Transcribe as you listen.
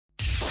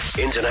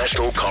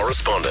International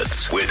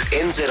correspondent with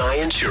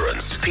NZI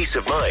Insurance. Peace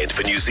of mind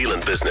for New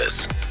Zealand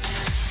business.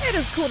 It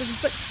is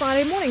 5:45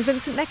 Friday morning.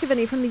 Vincent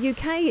McAviney from the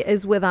UK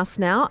is with us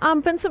now.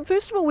 Vincent,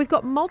 first of all, we've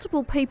got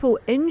multiple people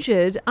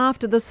injured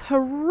after this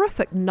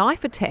horrific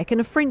knife attack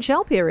in a French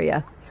Alps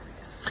area.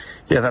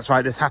 Yeah, that's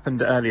right. This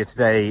happened earlier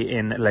today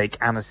in Lake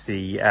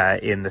Annecy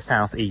in the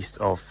southeast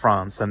of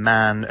France. A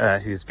man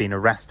who's been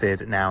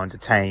arrested now and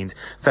detained,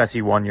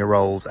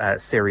 31-year-old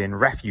Syrian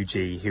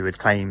refugee who had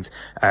claimed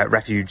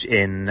refuge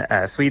in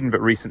Sweden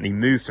but recently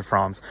moved to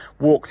France,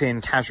 walked in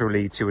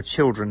casually to a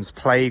children's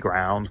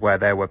playground where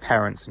there were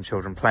parents and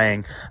children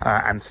playing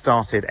and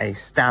started a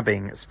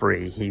stabbing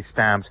spree. He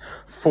stabbed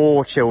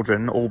 4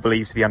 children, all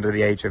believed to be under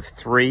the age of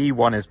 3.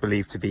 One is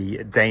believed to be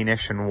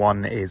Danish and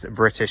one is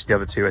British. The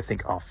other 2, I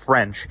think, are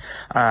French.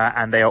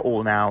 And they are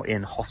all now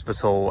in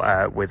hospital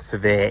with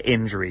severe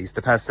injuries.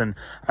 The person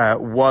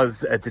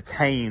was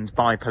detained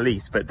by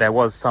police, but there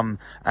was some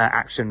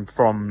action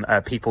from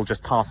people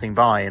just passing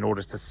by in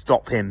order to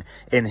stop him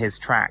in his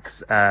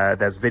tracks.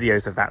 There's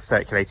videos of that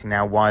circulating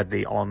now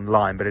widely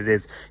online, but it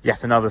is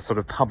yet another sort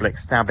of public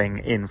stabbing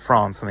in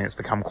France, something that's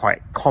become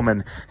quite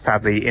common,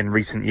 sadly, in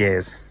recent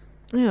years.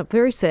 Yeah,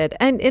 very sad.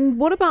 And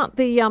what about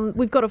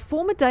we've got a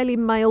former Daily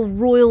Mail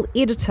royal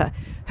editor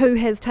who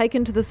has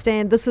taken to the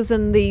stand. This is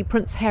in the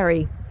Prince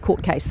Harry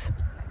court case.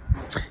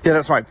 Yeah,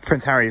 that's right.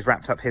 Prince Harry has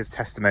wrapped up his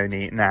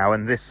testimony now,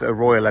 and this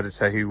royal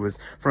editor, who was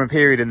from a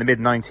period in the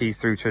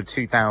mid-90s through to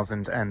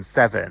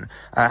 2007,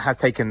 has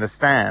taken the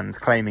stand,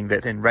 claiming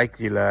that in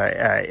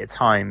regular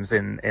times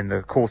in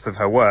the course of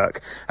her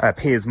work,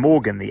 Piers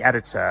Morgan, the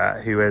editor,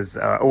 who has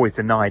always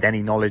denied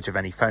any knowledge of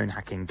any phone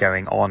hacking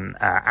going on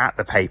at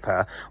the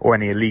paper or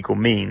any illegal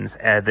means,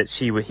 that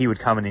he would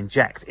come and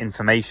inject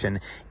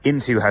information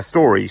into her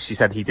stories. She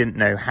said he didn't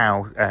know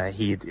how that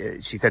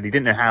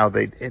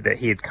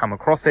he had come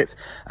across it.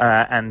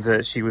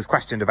 And she was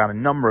questioned about a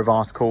number of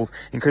articles,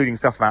 including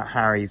stuff about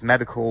Harry's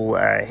medical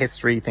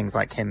history, things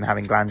like him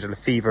having glandular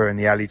fever in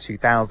the early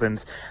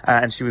 2000s.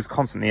 And she was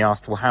constantly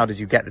asked, well, how did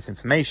you get this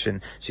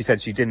information? She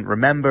said she didn't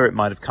remember. It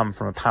might have come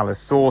from a palace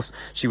source.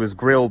 She was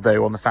grilled,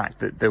 though, on the fact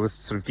that there was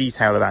sort of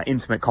detail about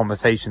intimate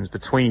conversations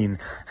between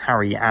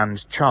Harry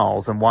and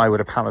Charles, and why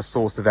would a palace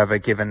source have ever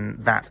given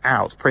that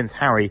out? Prince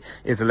Harry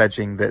is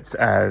alleging that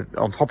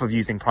on top of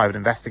using private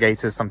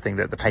investigators, something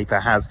that the paper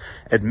has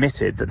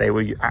admitted, that they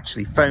were actually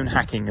phone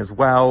hacking as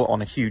well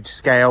on a huge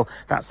scale.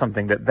 That's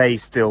something that they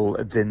still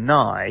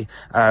deny,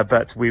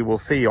 but we will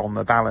see on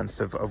the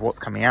balance of what's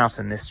coming out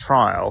in this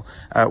trial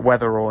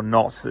whether or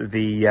not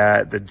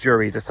the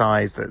jury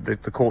decides, that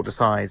the court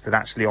decides that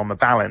actually on the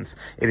balance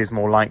it is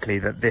more likely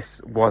that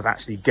this was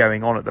actually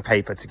going on at the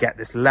paper to get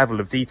this level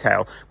of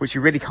detail, which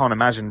you really can't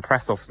imagine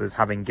press officers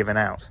having given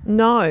out.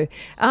 No.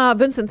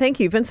 Vincent, thank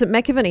you. Vincent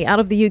McAviney out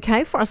of the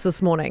UK for us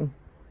this morning.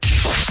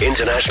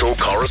 International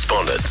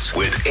correspondent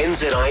with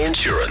NZI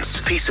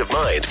Insurance. Peace of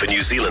mind for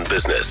New Zealand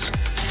business.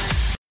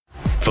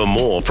 For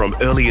more from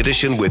Early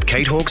Edition with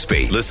Kate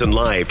Hawkesby, listen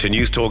live to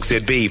News Talk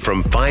ZB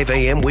from 5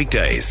 a.m.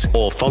 weekdays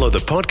or follow the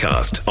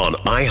podcast on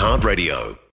iHeartRadio.